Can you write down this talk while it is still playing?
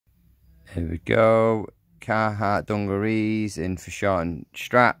Here we go. Carhartt Dungarees in for shortened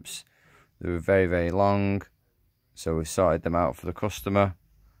straps. They were very, very long, so we sorted them out for the customer.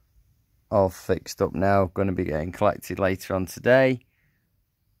 All fixed up now. Going to be getting collected later on today.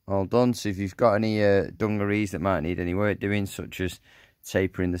 All done. So if you've got any dungarees that might need any work doing, such as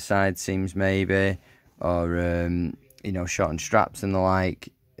tapering the side seams maybe, or you know, shortened straps and the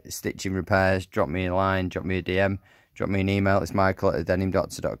like, stitching repairs, drop me a line, drop me a DM, drop me an email. It's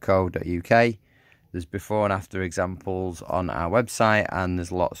michael@denimdoctor.co.uk. There's before and after examples on our website, and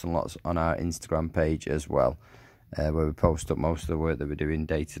there's lots and lots on our Instagram page as well, where we post up most of the work that we're doing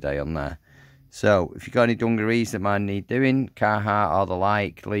day to day on there. So if you've got any dungarees that might need doing, Carhartt or the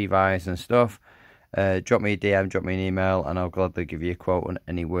like, Levi's and stuff, drop me a DM, drop me an email, and I'll gladly give you a quote on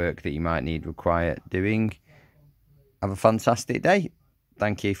any work that you might need require doing. Have a fantastic day.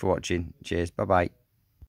 Thank you for watching. Cheers. Bye-bye.